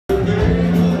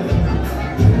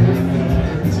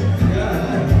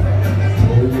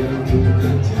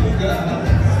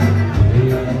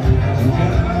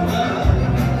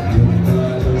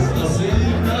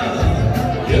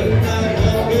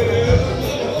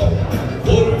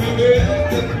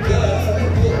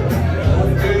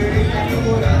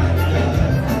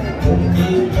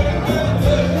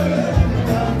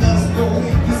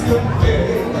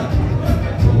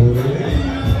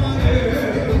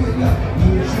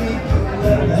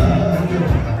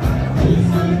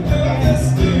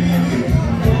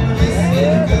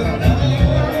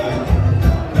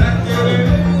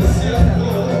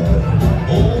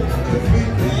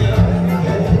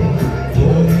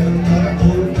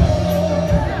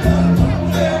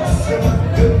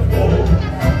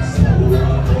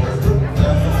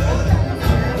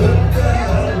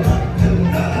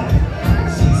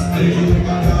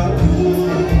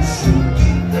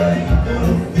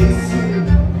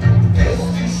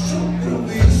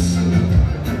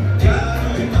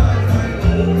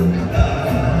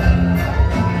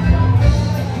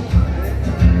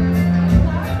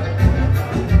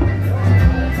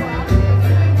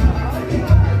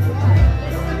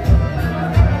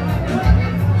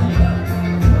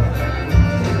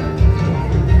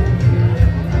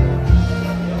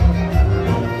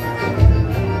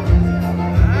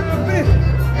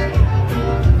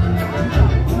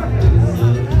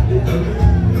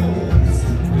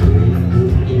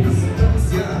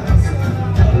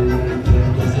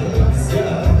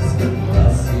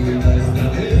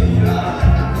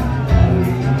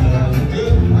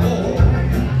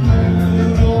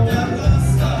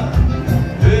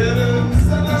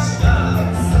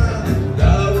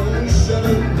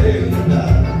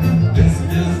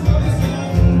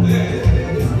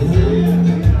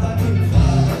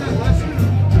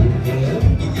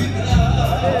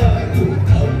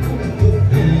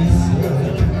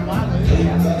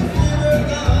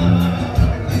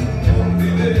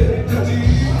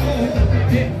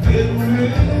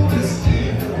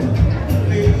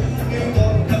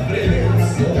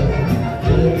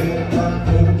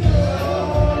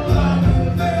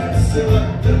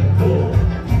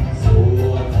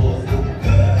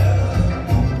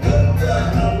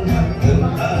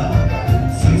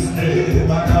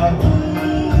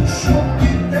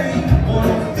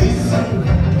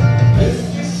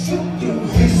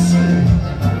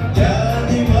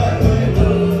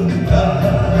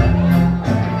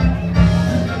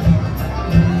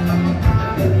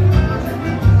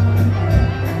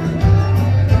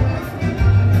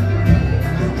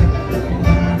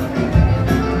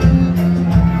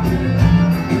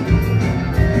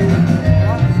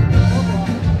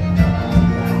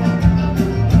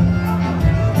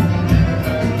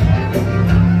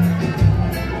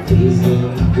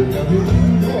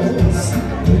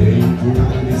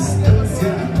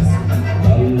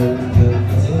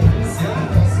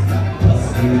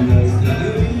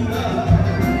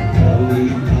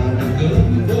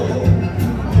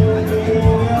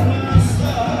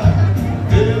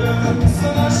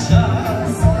dança na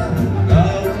chaça,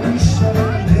 gaucha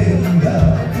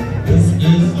bandeira, os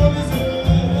meus olhos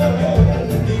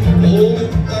ontem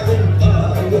muita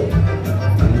vontade,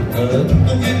 canto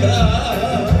que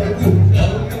trago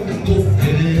ao mundo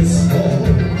ofereço,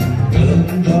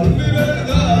 canto a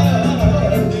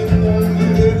liberdade, não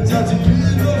me te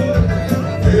admiro,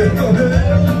 perco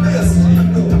meu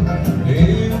destino,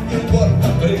 nem importa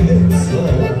preço,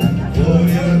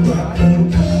 olhando a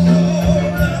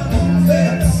corcunda, um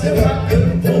verso eu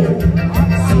acanto,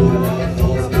 sou a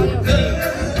voz do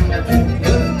tempo,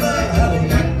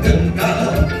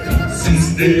 cantar,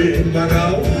 sistema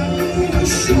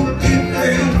gaúcho que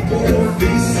tem por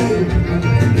ofício,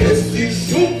 este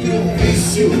chucro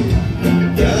vício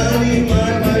de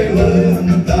animar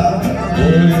bailanta,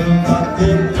 olhando a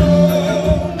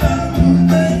corcunda, um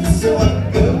verso eu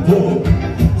acanto,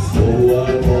 sou a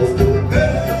voz do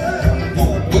tempo,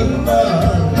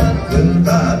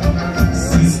 cantar,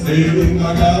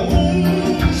 sistema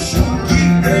gaúcho que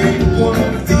tem por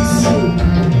ofício,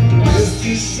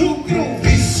 este chucro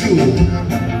vício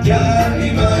de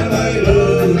animar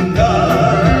bailanta.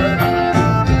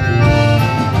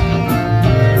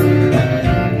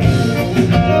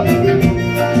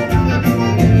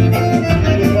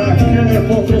 Aquele é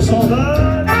contra saudade.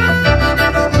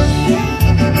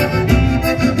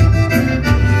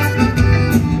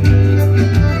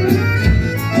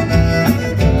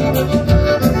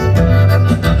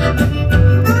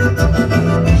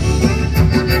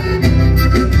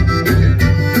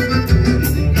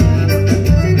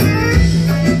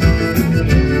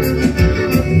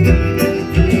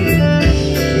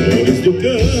 Do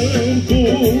campo,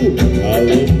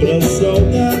 alô pra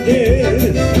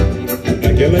saudade,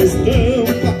 aquela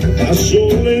estampa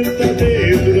cachorrenta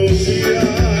de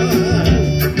bronzear,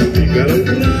 ficaram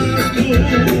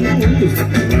rastros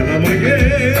lá na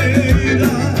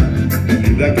mangueira e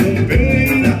da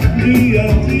campeira, dia a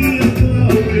dia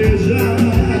calvejar,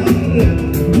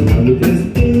 lá no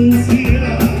distância,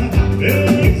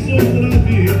 em outra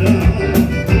vida,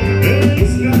 em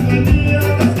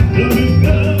escapadias, pra meu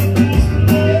campo.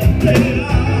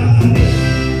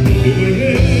 De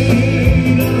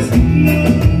mangueiras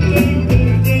não tem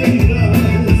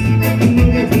porteiras, não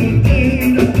há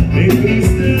fronteira, nem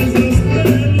tristezas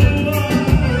pelo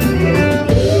ar.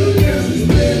 Porque as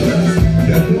estrelas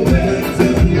que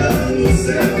aproveitam lá no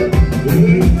céu,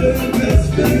 como tantas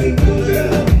vêm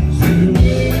correr, sem um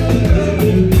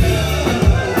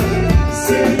lugar,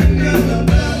 sem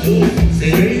alambrado,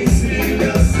 sem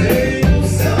encilha, sem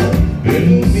moção,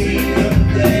 renuncia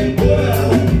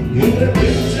temporal, e de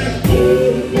repente é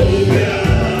corcovear.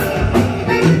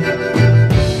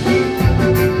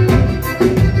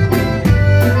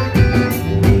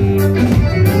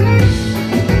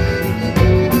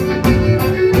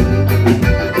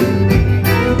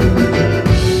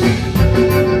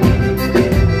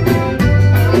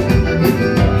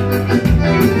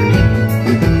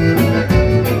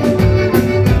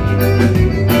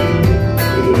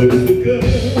 Flores do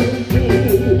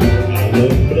campo, alô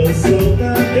pra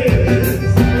saudades,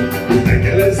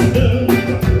 aquela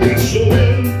estampa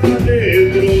cachorrenta de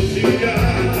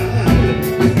bronzear,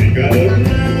 ficaram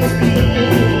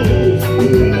rastros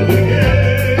lá na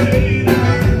mangueira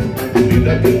e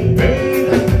da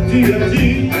campeira, dia a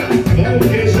dia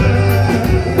valquejar,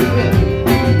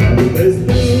 lá na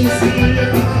estância,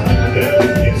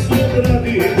 em sobre a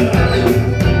vida,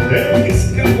 em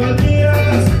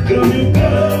escapadias, pra mil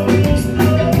campos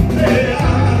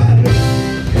trotear.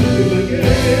 De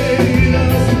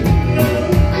mangueiras não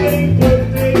tem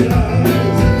porteiras,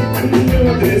 não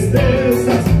há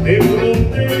tristezas, nem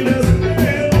fronteiras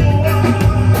pelo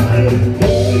ar.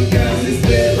 Porque as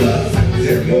estrelas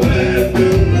se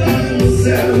conectam lá no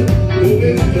céu,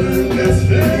 nuvens brancas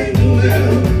vêm do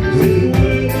véu, no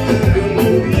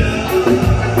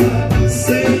luar,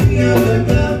 sem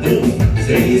alambrado,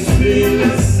 sem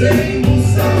espinha, sem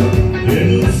moção,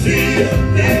 renuncia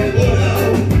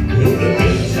temporal,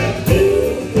 totalmente a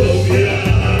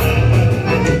corcovear.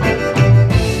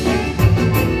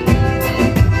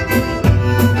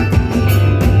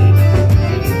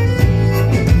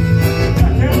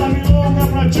 Aquela milonga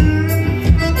pra ti.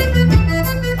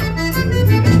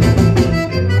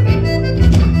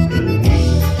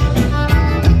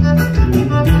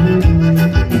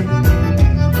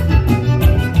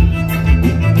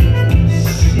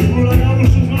 Segura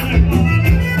gaúcho, vai.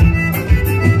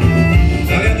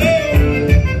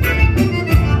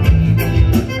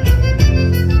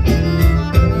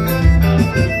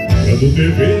 Quando te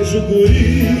vejo,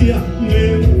 guria,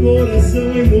 meu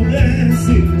coração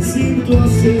emudece, sinto a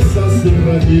sensação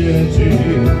radiante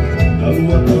da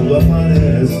lua quando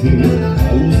aparece.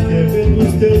 A luz que vem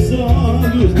dos teus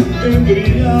olhos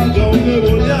embriaga o meu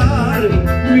olhar,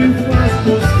 me faz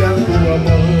buscar tua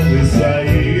mão e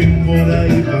sair por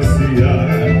aí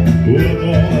passear. O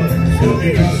amor só me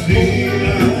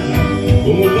fascina, o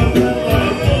amor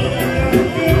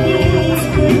que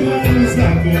busco em vários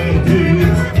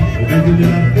acordes, o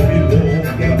dedilhar que me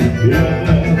toca. O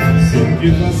amor só me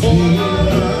fascina,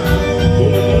 o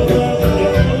amor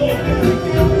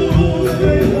que busco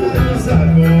em vários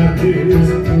acordes,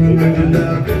 o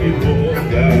dedilhar que me toca.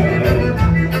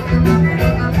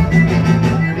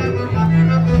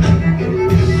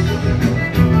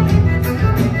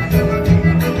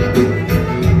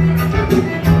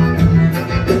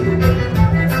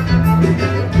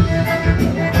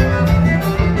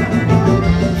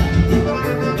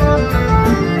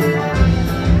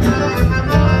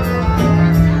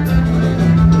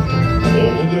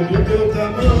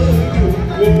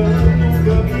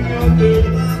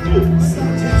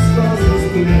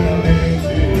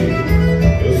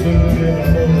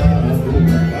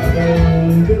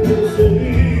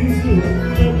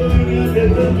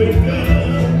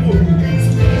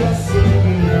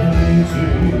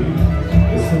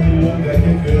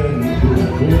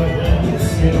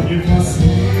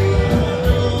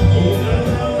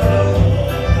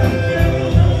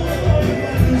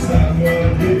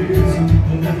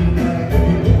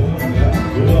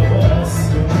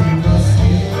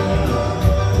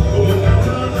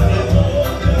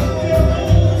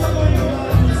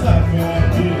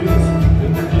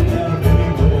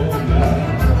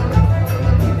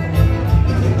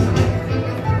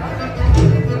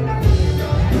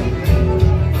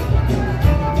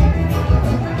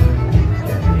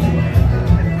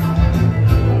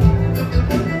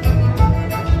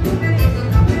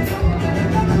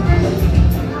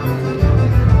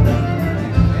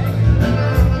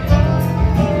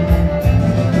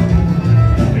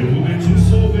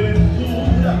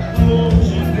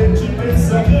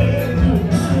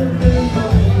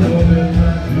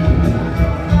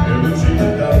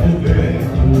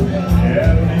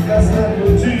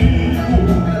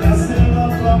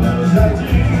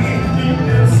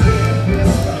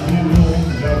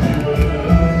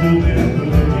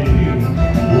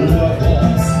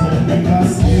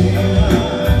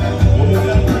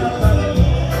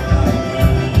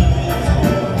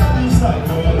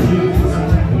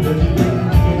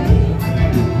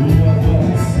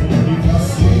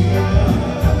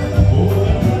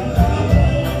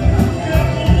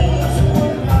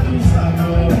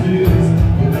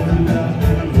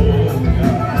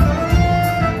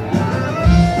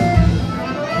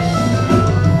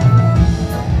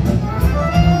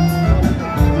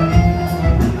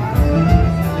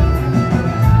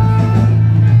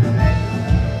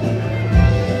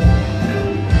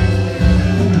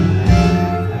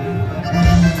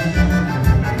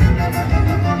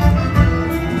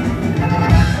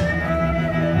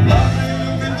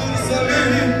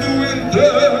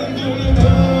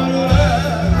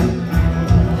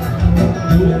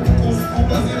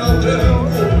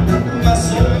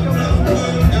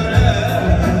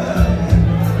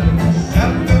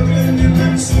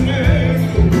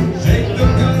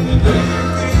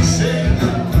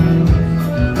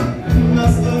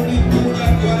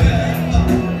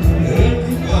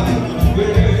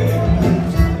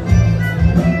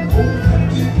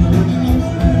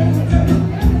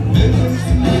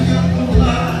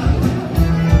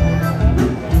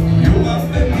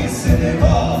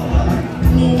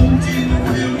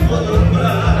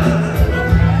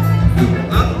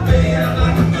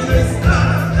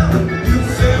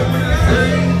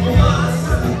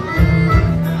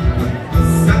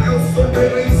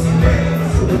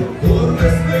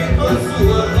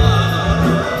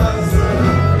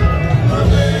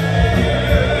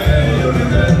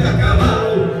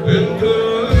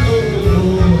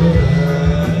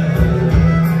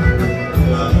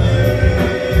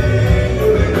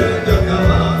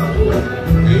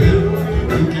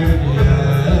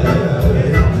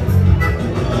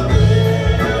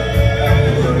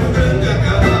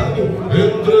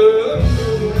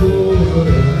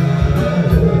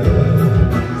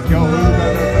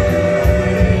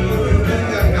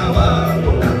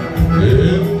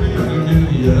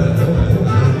 Yeah.